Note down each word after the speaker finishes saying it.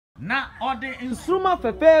na ode instruma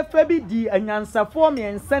fefefe bi di anyansafo me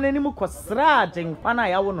ensanenim kosra agenkwa na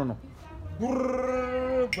yawo no no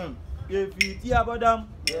ye fiti abodam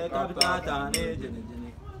ye kapitata ne jene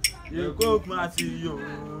ye kokmasi yo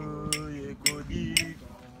ye kodi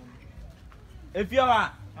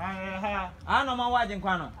efiawa ha ano ma wa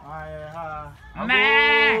agenkwa no ha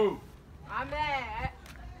ame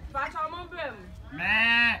pacha mo bem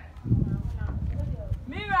me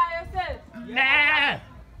mira yourself me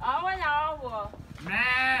awon ya wo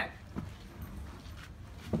me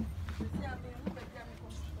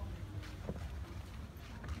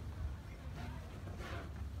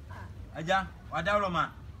aja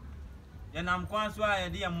wadawroma ye nam kwan so a ye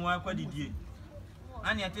de yamwa kwadidie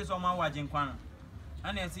ani ate so ma wa agenkwa no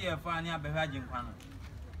ani ese ye fa ani abehwa agenkwa no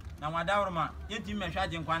na wadawroma yenti mehwa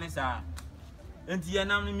agenkwa ne saa enti ye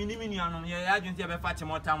nam minimini anom ye ya adwente ye befa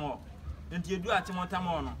chemotamo enti edu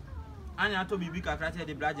achemotamo no ani ato bibi kakra te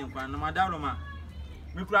de blaje nkwan no wadawroma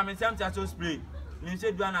me kura me sem so spray ni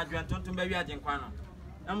se du ana adwentonton be wi agenkwa no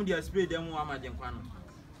na mu de spray dem wa ma agenkwa no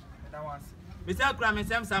da wansi me se kura me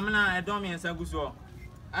sem samna edom me nsa guso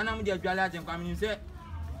ana mu de adwale agenkwa me ni se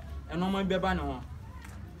enoma beba ne ho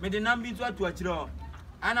me de nam bi to atu akire ho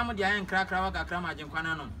ana mu de ayen krakra wa kakra ma agenkwa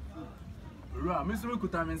na no Ra, me so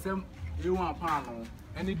kuta me sem e1 pan no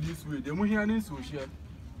any this way de mu hia ni so hia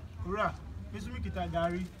Ra, me so kita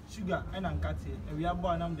gari sugar and ankate e we abo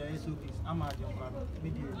anam de SOPs ama agenkwa no me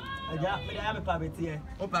di aja me da me pa betie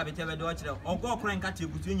o pa bete be do akire ogo okran nkate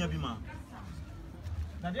butu enya bi ma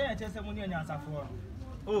na de ya chese mu ni anyansafo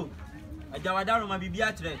oh aja wadawroma bibi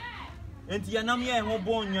akire enti ye nam ye ho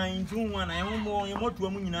bon nwan ntu hu ana ye ho bon ye moto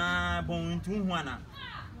amu nyina bon ntu hu ana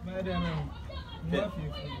me de me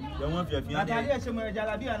ya won fiafia na de ya chemo ya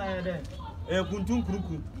jala bia na ye de e kuntun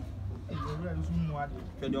kuruku e wura nsu mu ade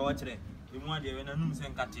ke de o kire e mu ade we na num se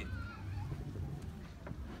nkate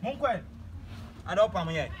monkwe ada opam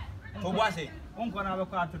ye to bo ase monkwe na be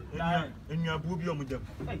kwa atu enua bu bi o mu dem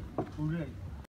hey wura